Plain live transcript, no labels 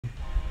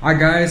Hi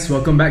guys,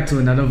 welcome back to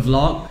another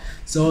vlog.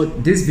 So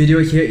this video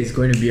here is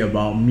going to be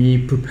about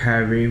me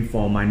preparing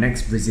for my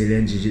next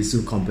Brazilian Jiu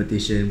Jitsu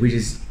competition, which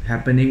is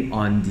happening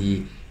on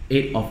the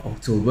 8th of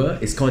October.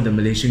 It's called the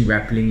Malaysian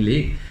Grappling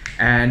League.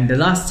 And the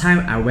last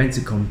time I went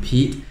to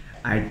compete,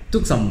 I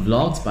took some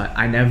vlogs, but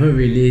I never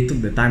really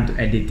took the time to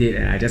edit it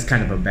and I just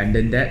kind of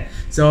abandoned that.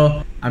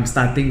 So I'm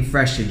starting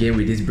fresh again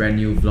with this brand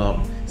new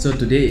vlog. So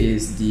today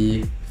is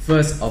the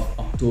 1st of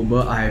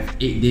October. I have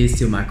 8 days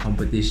till my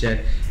competition.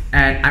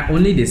 And I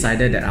only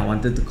decided that I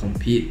wanted to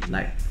compete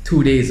like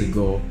 2 days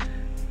ago.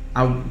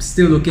 I'm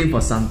still looking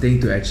for something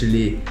to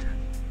actually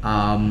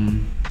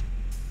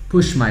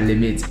push my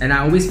limits, and I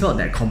always felt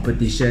that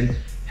competition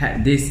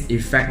had this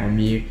effect on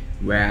me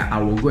where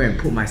I will go and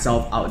put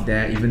myself out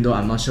there even though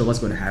I'm not sure what's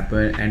going to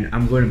happen, and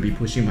I'm going to be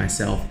pushing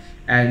myself.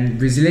 And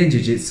Brazilian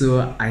Jiu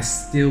Jitsu, I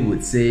still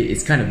would say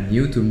it's kind of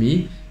new to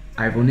me.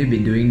 I've only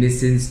been doing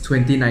this since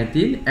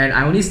 2019 and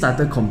I only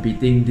started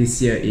competing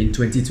this year in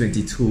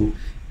 2022.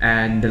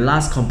 And the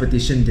last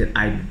competition that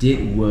I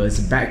did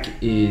was back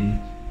in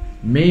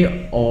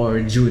May or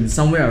June,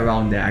 somewhere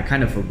around there. I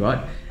kind of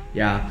forgot.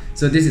 Yeah,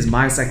 so this is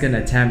my second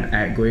attempt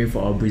at going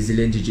for a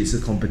Brazilian Jiu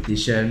Jitsu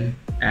competition.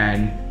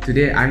 And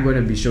today I'm going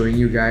to be showing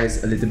you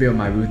guys a little bit of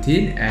my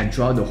routine, and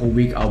throughout the whole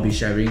week I'll be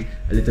sharing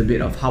a little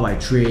bit of how I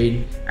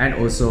train and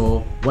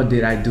also what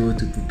did I do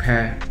to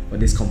prepare for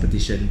this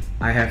competition.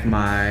 I have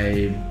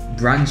my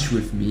brunch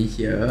with me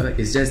here.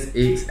 It's just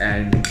eggs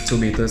and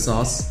tomato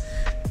sauce.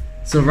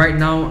 So right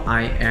now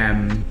I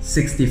am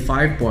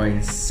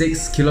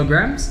 65.6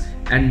 kilograms,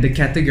 and the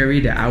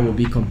category that I will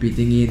be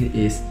competing in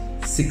is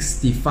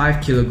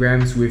 65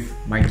 kilograms with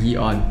my gi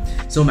on.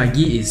 So my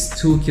gi is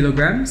 2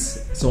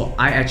 kilograms, so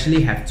I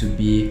actually have to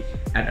be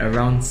at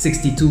around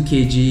 62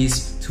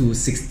 kgs to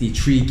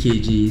 63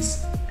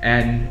 kgs.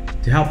 And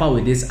to help out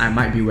with this, I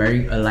might be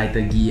wearing a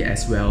lighter gi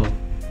as well.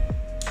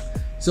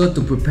 So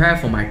to prepare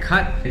for my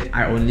cut,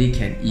 I only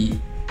can eat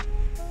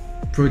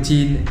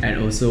protein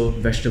and also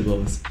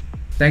vegetables.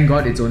 Thank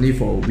God it's only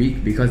for a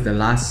week, because the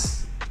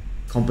last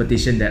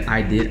competition that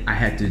I did, I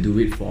had to do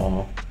it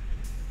for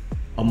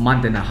a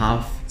month and a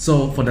half.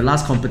 So for the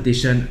last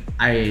competition,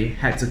 I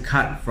had to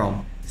cut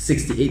from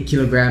 68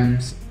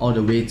 kilograms all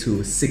the way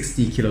to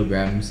 60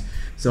 kilograms.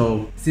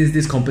 So since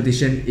this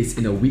competition is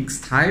in a week's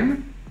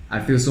time,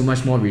 I feel so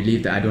much more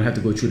relieved that I don't have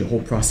to go through the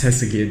whole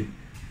process again.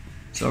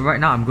 So right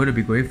now I'm going to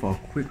be going for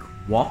a quick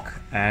walk,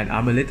 and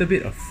I'm a little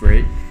bit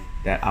afraid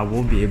that I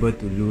won't be able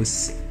to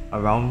lose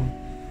around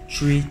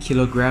 3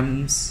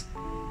 kilograms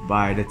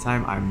by the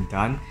time I'm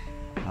done.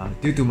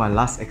 Due to my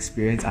last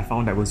experience, I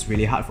found that it was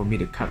really hard for me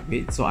to cut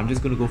weight, so I'm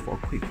just going to go for a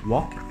quick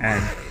walk.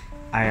 And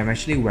I am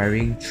actually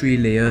wearing 3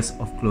 layers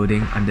of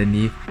clothing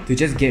underneath to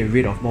just get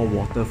rid of more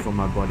water from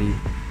my body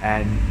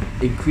and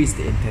increase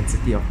the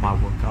intensity of my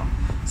workout.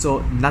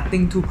 So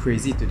nothing too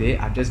crazy today.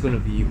 I'm just going to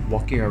be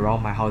walking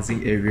around my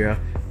housing area.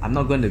 I'm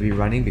not going to be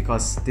running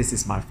because this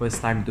is my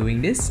first time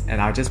doing this, and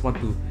I just want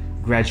to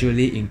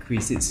gradually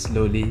increase it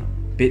slowly,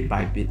 bit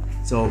by bit.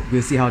 So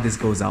we'll see how this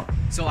goes out.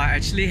 So I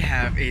actually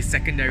have a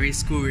secondary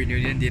school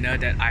reunion dinner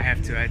that I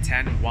have to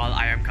attend while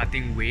I am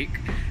cutting weight.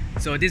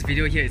 So this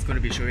video here is going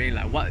to be showing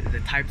like what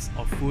the types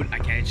of food I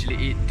can actually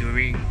eat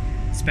during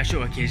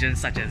special occasions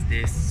such as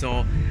this.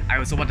 So I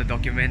also want to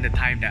document the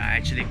time that I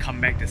actually come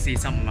back to see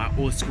some of my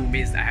old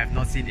schoolmates that I have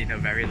not seen in a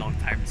very long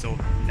time. So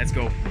let's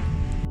go.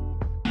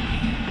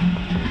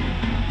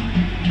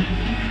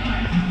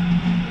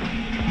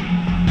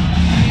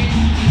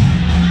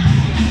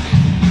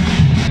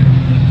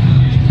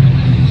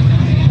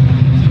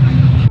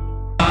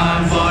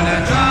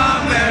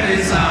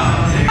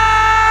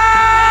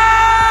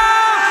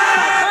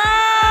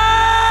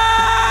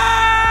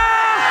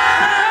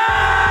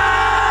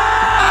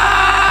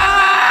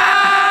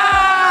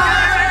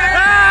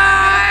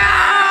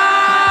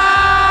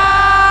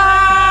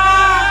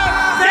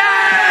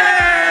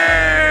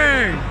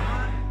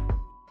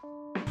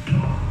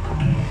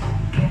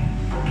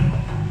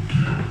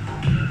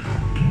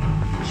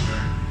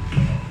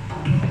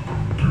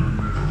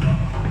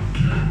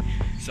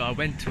 So I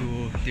went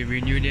to the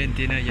reunion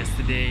dinner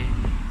yesterday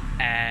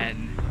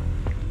and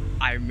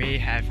I may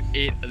have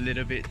ate a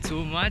little bit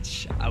too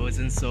much. I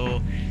wasn't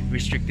so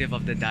restrictive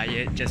of the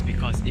diet just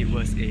because it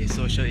was a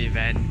social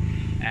event,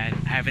 and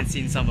I haven't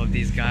seen some of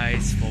these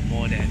guys for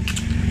more than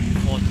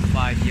 4 to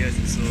 5 years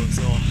or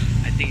so. So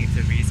I think it's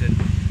a reason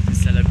to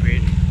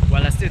celebrate.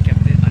 While I still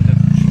kept it under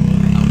control,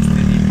 I was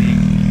still eating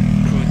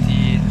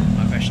protein,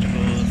 my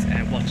vegetables,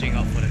 and watching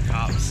out for the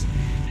carbs.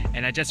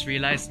 And I just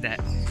realized that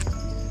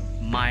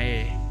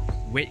my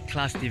weight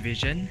class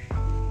division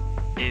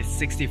is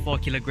 64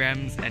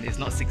 kilograms and it's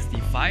not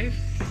 65.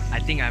 I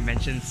think I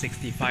mentioned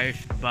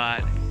 65,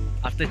 but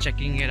after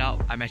checking it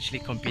out, I'm actually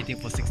competing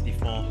for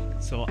 64.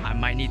 So I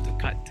might need to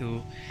cut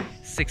to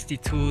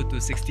 62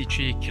 to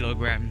 63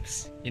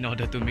 kilograms in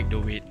order to make the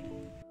weight.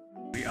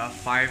 We are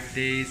 5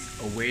 days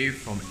away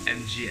from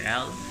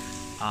MGL.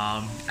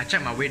 I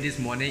checked my weight this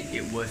morning,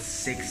 it was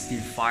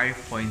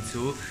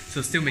 65.2,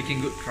 so still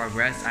making good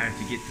progress. I have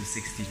to get to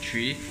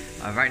 63.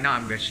 Right now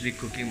I'm actually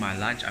cooking my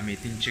lunch. I'm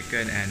eating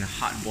chicken and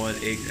hard-boiled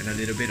eggs and a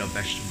little bit of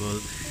vegetable,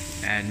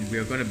 and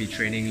we're going to be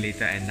training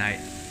later at night.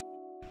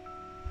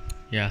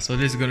 Yeah, so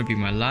this is going to be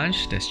my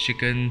lunch. There's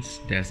chickens,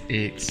 there's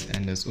eggs,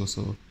 and there's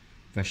also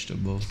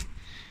vegetables.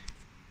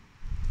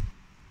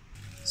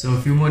 So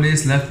a few more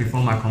days left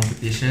before my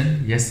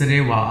competition.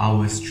 Yesterday while I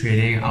was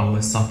training, I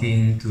was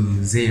talking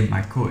to Zay,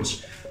 my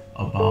coach,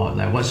 about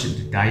like what should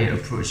the diet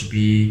approach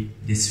be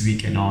this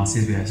week and all,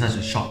 since we have such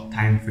a short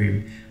time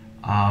frame.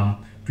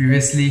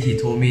 Previously he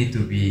told me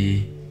to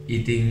be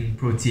eating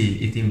protein,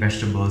 eating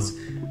vegetables,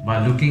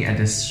 but looking at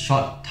the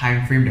short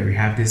time frame that we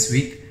have this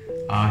week,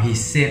 he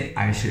said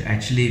I should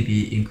actually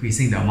be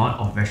increasing the amount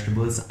of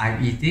vegetables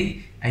I'm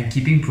eating and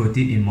keeping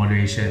protein in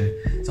moderation.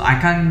 So I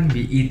can't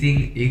be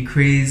eating a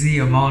crazy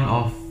amount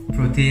of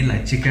protein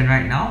like chicken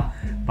right now,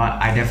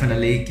 but I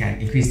definitely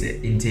can increase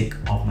the intake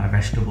of my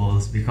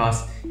vegetables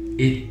because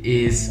it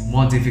is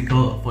more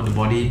difficult for the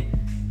body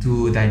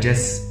to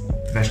digest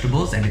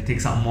vegetables and it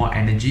takes up more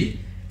energy,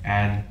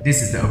 and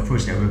this is the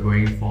approach that we're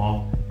going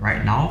for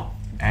right now.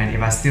 And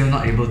if I'm still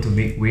not able to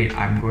make weight,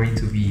 I'm going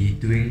to be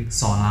doing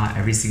sauna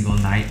every single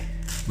night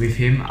with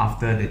him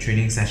after the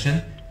training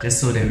session,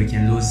 just so that we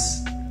can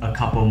lose a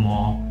couple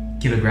more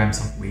kilograms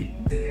of weight.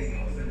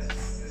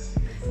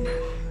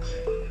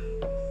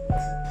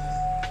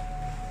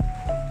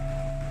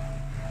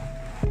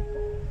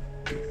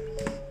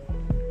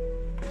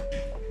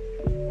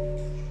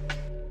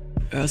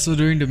 So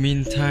during the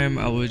meantime,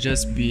 I will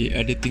just be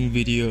editing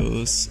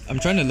videos. I'm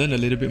trying to learn a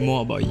little bit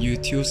more about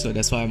YouTube, so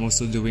that's why I'm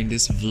also doing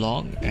this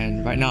vlog.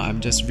 And right now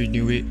I'm just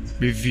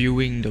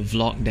reviewing the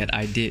vlog that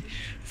I did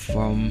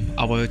from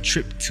our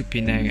trip to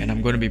Penang, and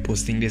I'm going to be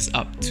posting this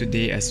up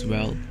today as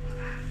well.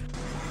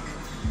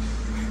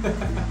 It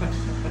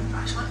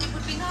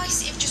would be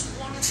nice if just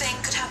one thing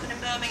could happen in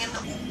Birmingham.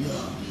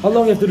 How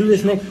long you have to do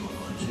this, Nick?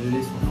 Do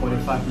this for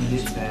 45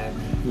 minutes, and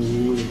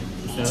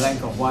it's the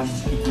length of one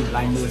Peaky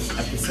Blinders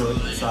episode,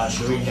 so I'm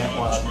doing that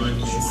while I'm doing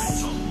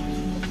this.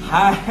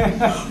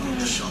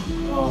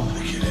 Oh.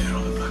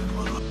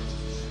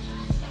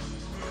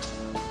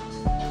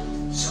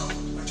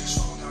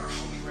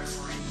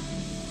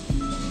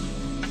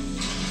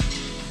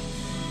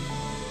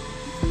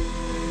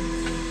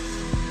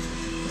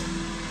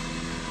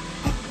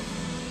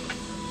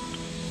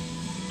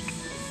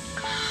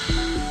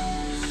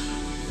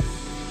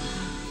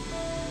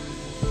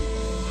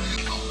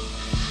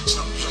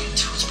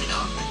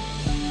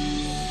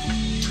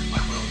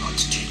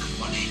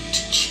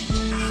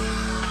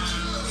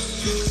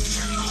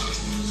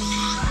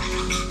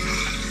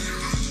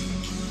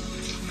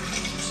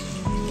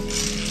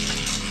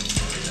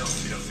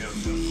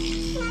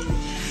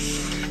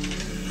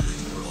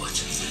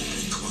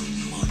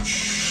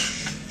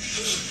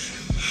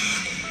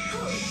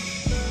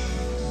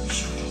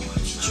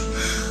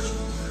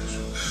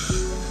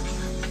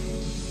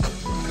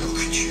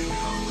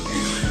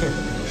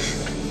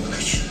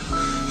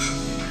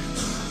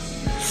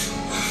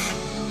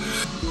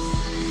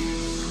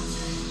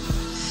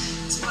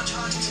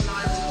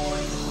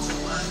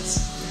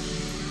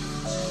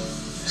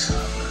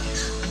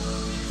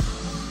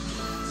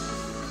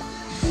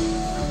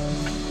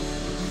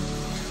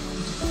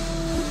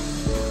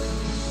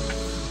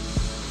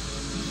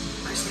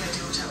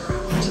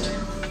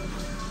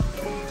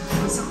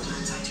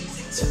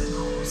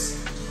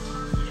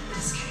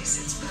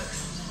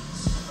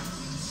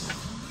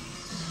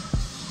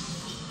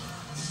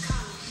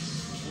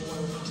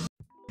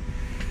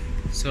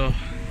 So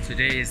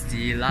today is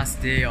the last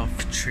day of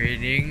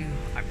training.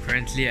 I'm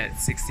currently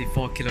at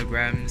 64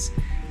 kilograms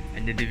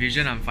and the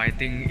division I'm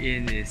fighting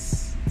in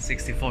is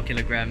 64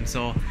 kilograms.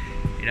 So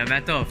in a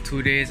matter of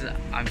 2 days,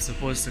 I'm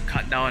supposed to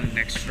cut down an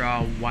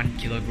extra 1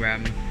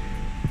 kilogram.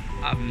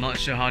 I'm not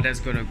sure how that's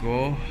gonna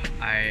go.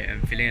 I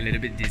am feeling a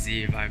little bit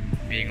dizzy if I'm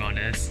being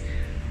honest,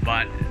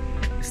 but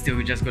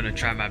still just gonna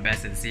try my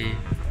best and see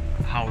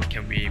how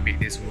can we make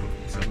this work.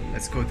 So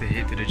let's go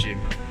head to the gym.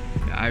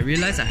 I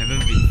realized I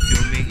haven't been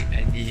filming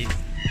any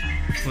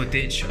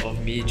footage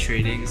of me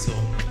training, so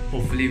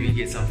hopefully we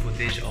get some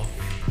footage of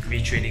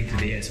me training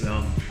today as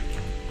well.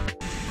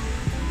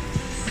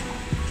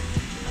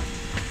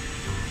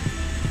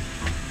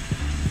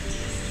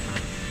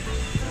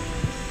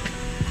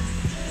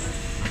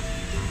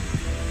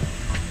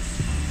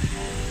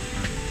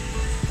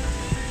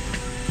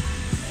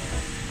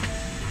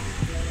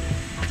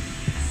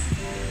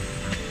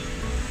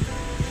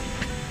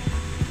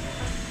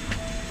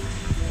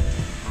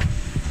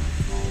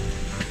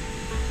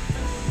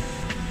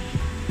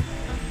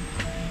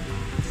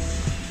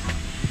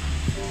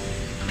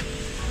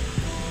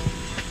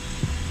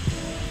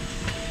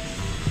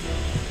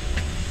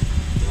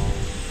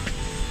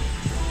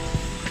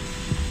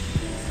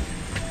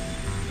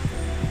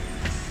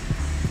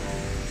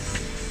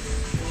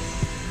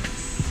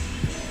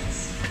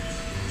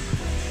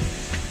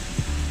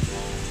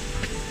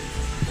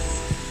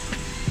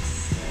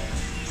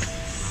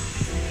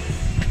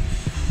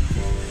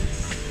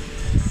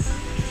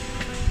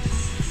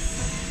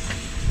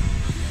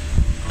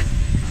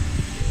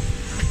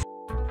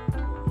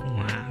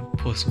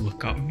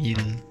 post-workout meal.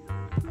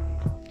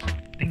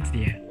 Thanks,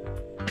 dear.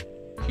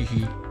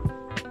 Hehe.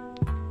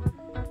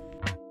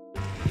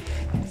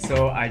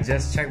 So I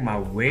just checked my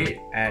weight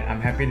and I'm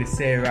happy to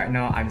say right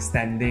now I'm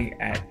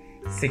standing at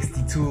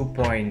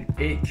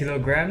 62.8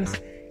 kilograms.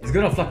 It's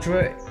gonna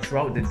fluctuate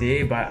throughout the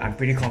day, but I'm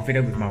pretty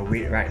confident with my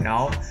weight right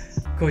now.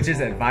 Coach's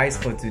advice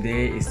for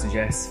today is to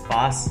just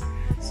fast.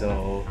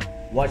 So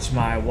watch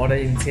my water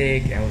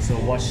intake and also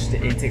watch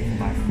the intake for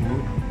my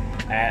food.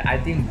 And I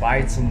think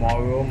by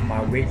tomorrow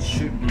my weight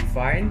should be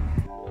fine.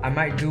 I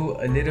might do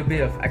a little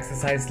bit of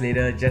exercise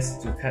later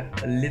just to cut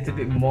a little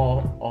bit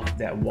more of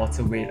that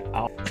water weight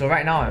out. So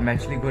right now I'm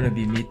actually going to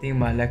be meeting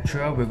my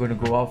lecturer. We're going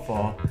to go out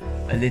for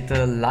a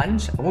little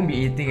lunch. I won't be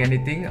eating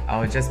anything.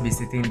 I'll just be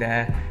sitting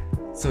there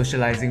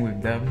socializing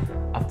with them.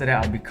 After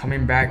that I'll be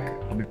coming back.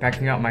 I'll be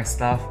packing up my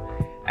stuff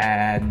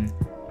and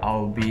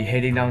I'll be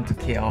heading down to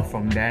KL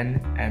from then.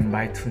 And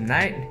by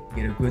tonight,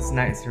 get a good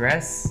night's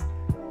rest.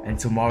 And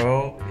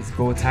tomorrow it's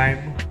go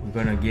time.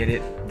 We're gonna get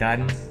it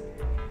done.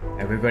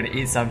 And we're gonna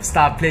eat some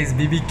Star Place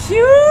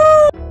BBQ!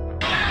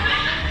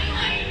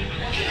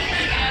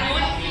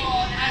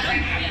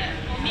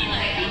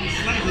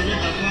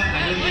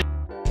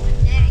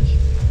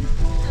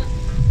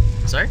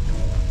 Sorry?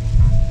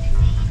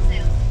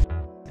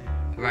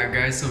 Alright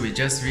guys, so we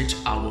just reached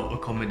our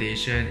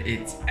accommodation.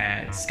 It's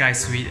at Sky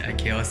Suite at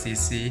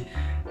KLCC.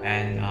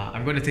 And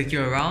I'm gonna take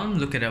you around,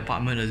 look at the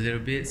apartment a little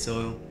bit.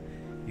 So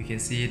you can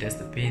see there's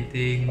the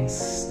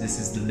paintings. This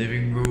is the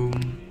living room.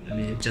 Let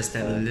me adjust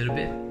that a little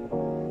bit.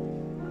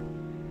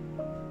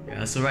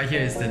 Yeah, so right here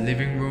is the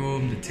living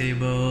room, the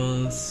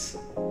tables.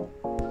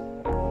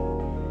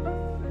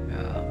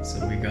 Yeah,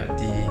 so we got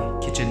the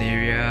kitchen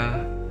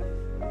area.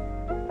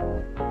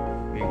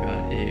 We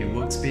got a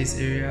workspace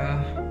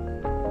area.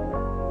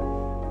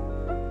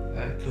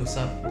 Close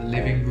up the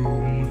living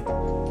room.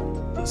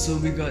 Also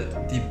we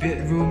got the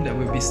bedroom that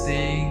we'll be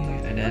staying,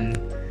 and then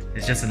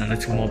there's just another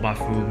 2 more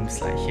bathrooms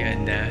like here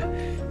and there.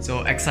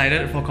 So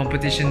excited for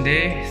competition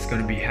day. It's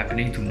gonna be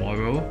happening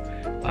tomorrow.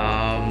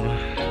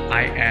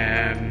 I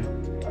am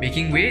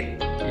making weight.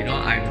 You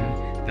know,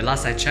 the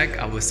last I checked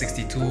I was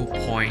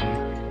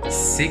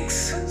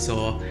 62.6,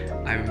 so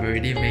I'm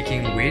already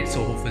making weight.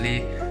 So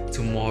hopefully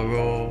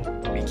tomorrow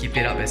we keep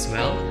it up as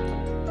well.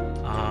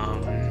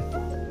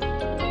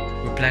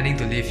 We're planning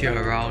to leave here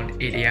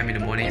around 8 AM in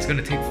the morning. It's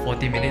gonna take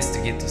 40 minutes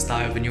to get to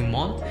Star Avenue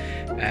Mall,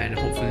 and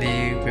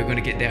hopefully we're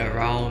gonna get there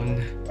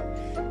around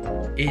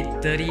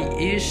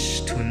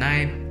 8:30ish to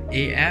 9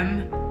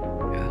 AM.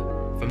 Yeah.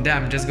 From there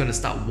I'm just gonna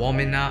start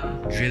warming up,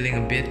 drilling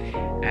a bit,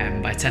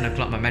 and by 10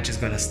 o'clock my match is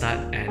gonna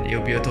start, and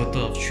it'll be a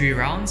total of 3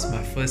 rounds.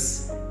 My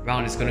first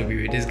round is gonna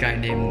be with this guy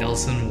named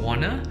Nelson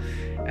Warner,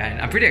 and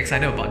I'm pretty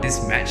excited about this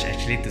match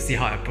actually, to see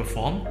how I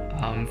perform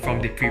from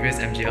the previous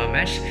MGL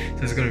match.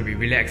 So it's gonna be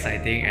really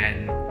exciting,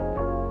 and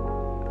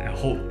I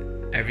hope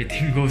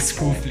everything goes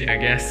smoothly, I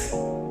guess.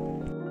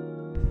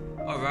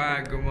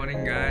 Alright, good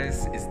morning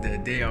guys. It's the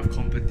day of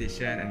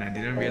competition and I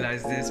didn't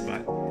realize this,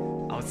 but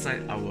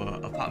outside our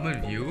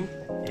apartment view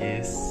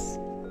is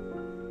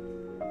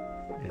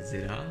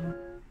it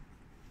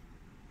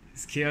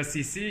it's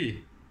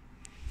KLCC.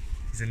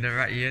 Isn't that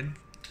right, Ian?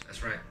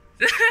 That's right.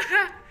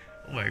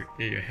 Oh my,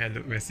 hey, your hair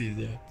look messy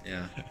there.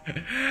 Yeah.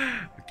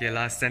 Okay,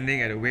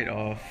 standing at a weight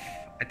of,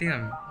 I think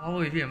how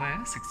old am I?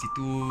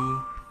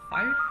 62.5?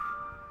 Right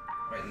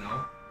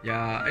now?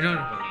 Yeah, I don't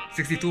know,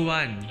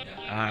 62.1.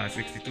 Yeah.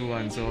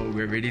 62.1, so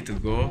we're ready to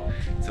go.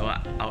 So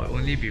I'll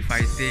only be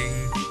fighting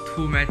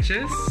 2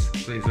 matches,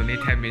 so it's only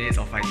 10 minutes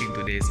of fighting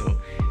today, so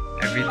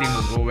everything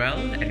will go well,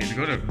 and it's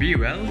gonna be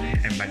well,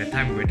 and by the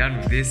time we're done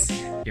with this,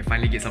 we can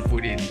finally get some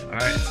food in.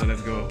 Alright, so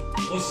let's go.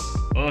 Os!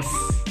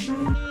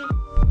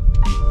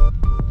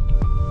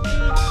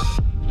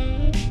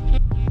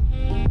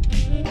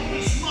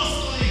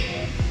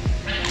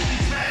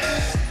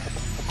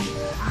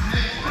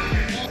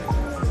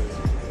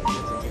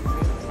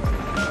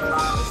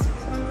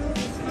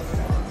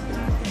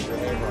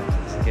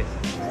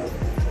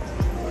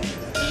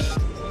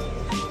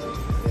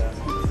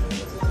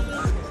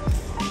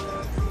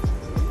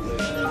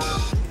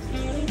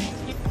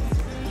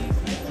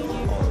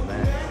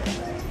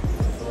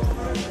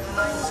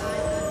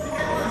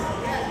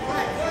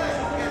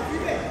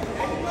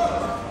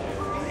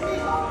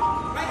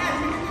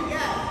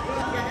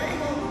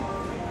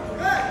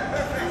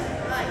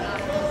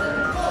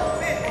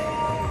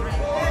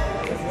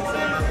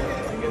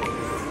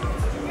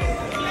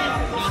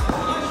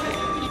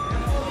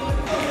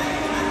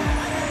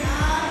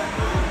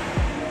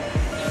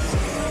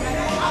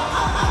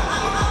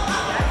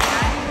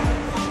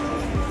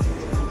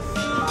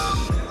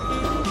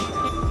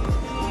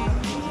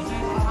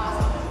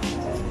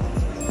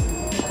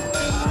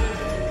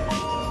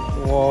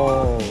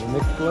 Whoa,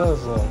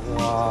 Nicklaus.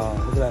 Wow,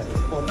 look at that.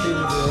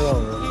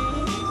 14-0.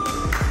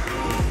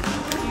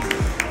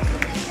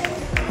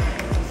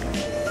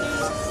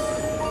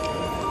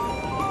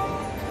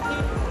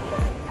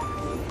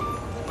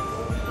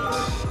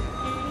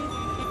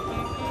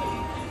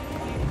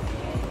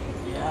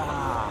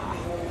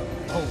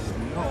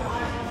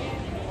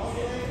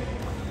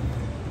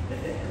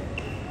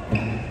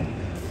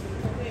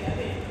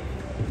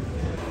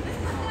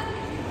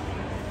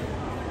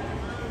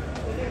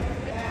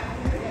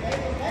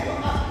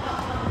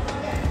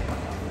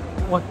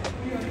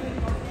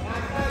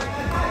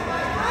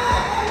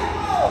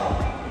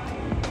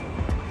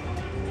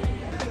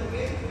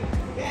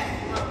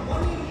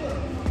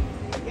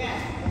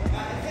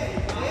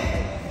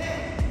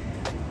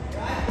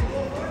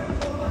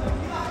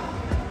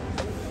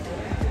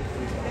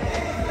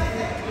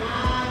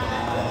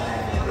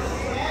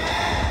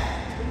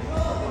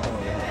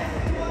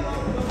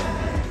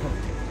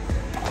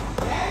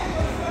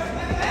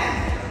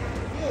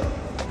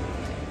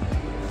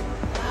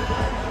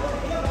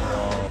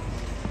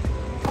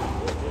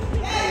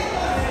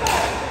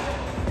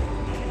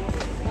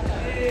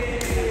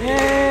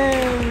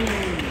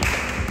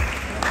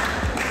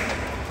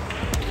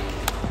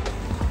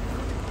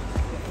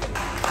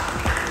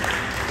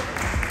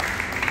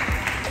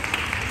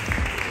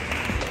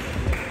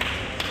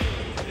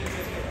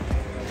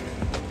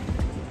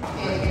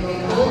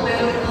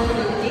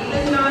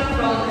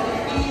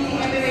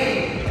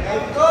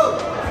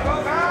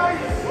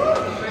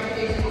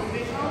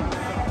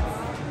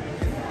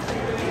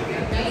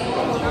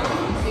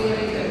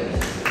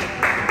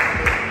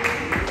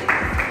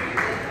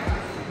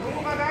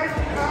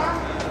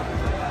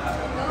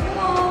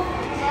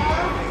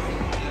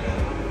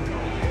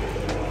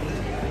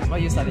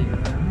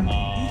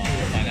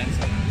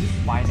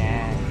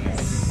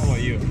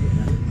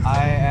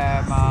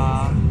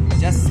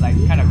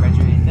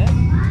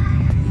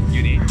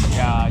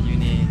 Yeah,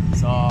 uni.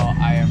 So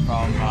I am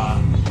from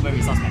Human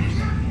Resource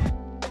Management.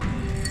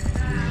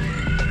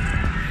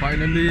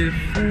 Finally,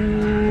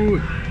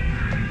 food!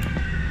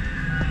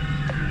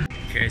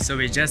 Okay, so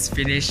we just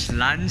finished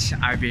lunch.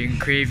 I've been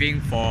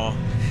craving for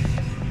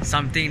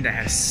something that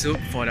has soup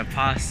for the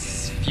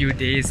past few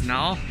days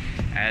now.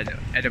 And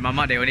at the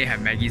mama they only have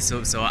Maggi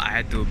soup, so I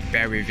had to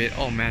bear with it.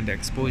 Oh man, the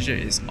exposure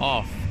is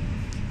off.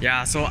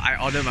 Yeah, so I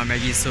ordered my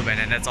Maggi soup and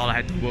then that's all I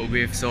had to work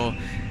with. So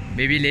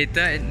maybe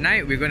later at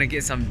night we're gonna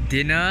get some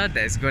dinner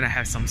that's gonna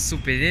have some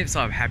soup in it, so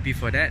I'm happy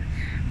for that.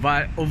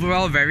 But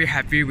overall, very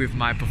happy with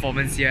my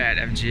performance here at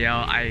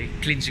MGL. I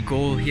clinched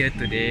gold here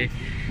today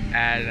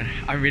and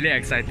I'm really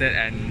excited,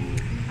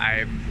 and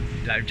I'm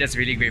just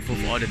really grateful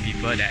for all the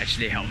people that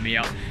actually helped me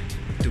out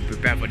to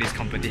prepare for this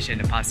competition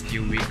the past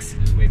few weeks.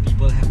 Where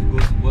people have to go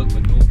to work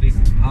but no place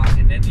to park,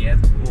 and then they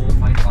have to go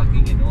find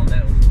parking and all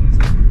that. Also, it's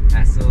a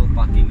hassle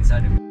parking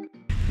inside the...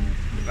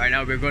 Right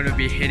now we're going to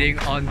be heading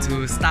on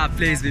to Star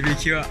Place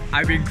BBQ.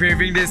 I've been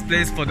craving this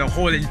place for the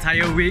whole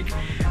entire week,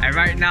 and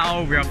right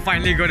now we are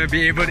finally going to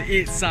be able to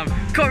eat some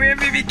Korean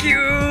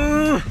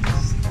BBQ!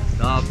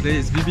 Star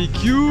Place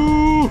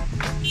BBQ!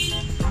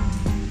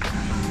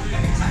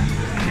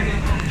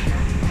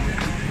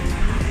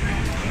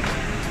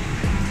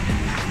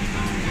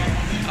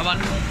 Come on!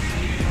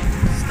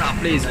 Star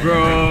Place,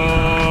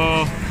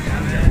 bro!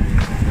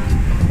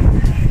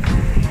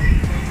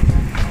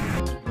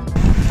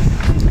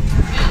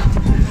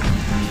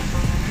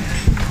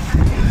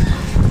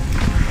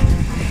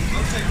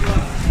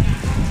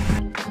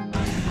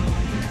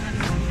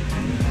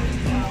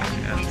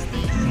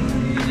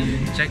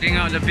 Checking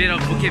out a bit of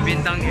Bukit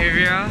Bintang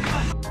area.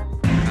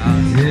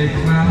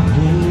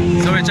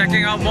 So we're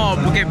checking out more of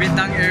Bukit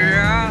Bintang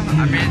area.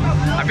 I mean,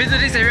 I've been to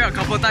this area a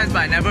couple times, but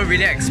I never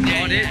really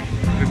explored it.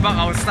 We parked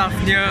our stuff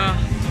here.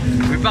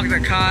 We parked the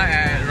car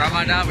at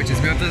Ramada, which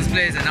is Milton's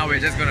place, and now we're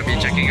just gonna be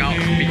checking out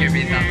Bukit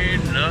Bintang.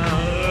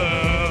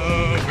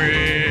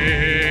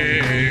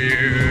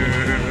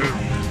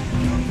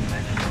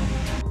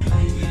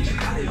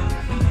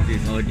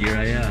 This is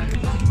Odiraya.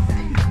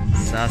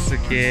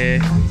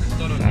 Sasuke.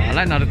 I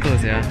like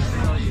Naruto's, yeah.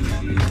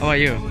 How about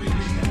you?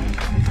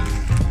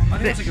 I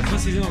think it's like the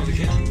first season of the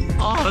kid.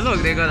 Oh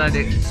look, they got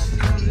like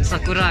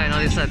Sakura and all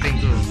this sort of thing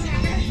too.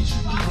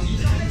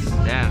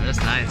 Damn, that's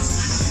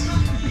nice.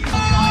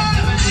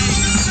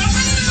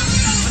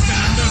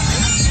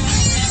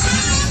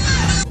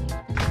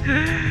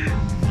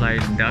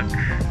 Flying duck.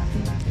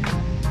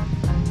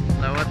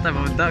 Like what type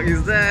of duck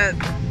is that?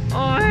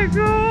 Oh my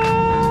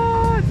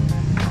god!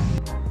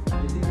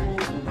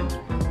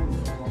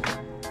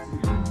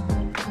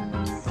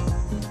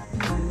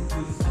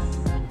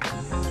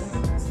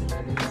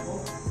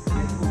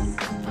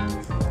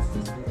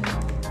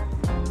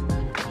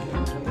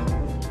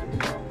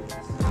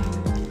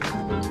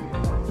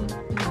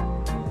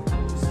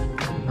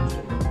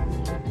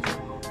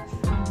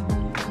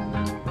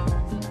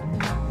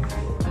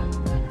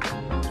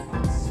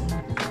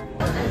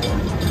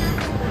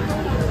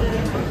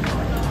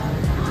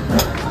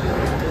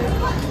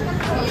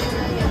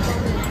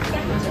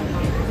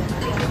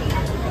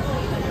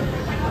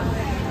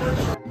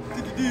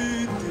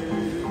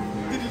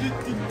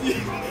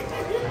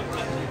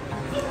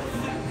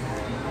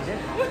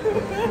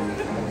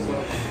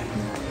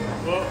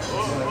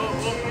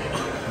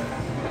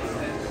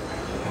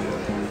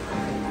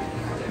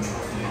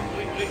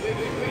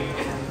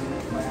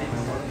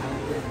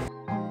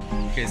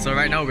 Okay, so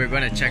right now we're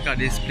going to check out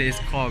this place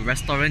called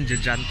Restaurant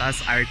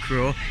Jejantas Air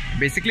Crow.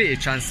 Basically, it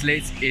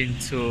translates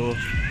into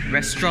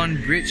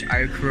Restaurant Bridge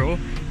Air Crow.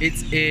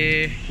 It's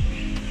a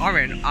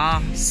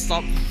R&R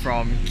stop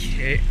from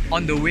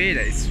on the way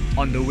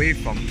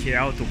from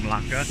KL to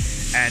Malacca,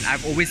 and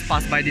I've always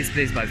passed by this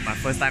place, but it's my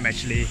first time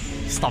actually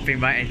stopping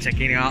by and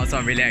checking it out, so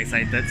I'm really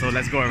excited. So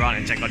let's go around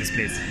and check out this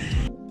place.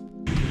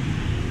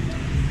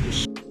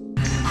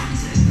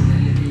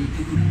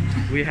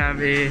 We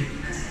have a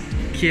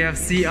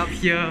KFC up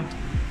here.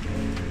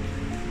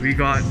 We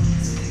got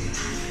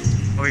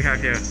what we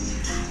have here.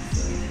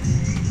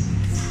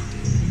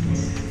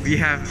 We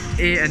have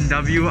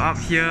A&W up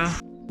here.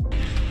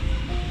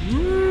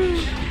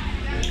 Woo.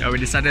 Yeah, we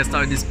decided to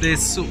start with this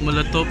place, Soup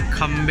Meletup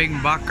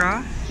Kambing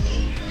Bakar.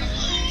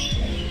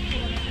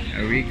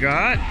 And we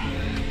got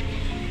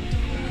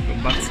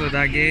bakso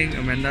daging.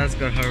 Amanda's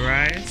got her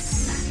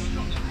rice.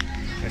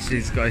 And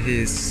she's got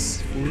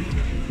his food.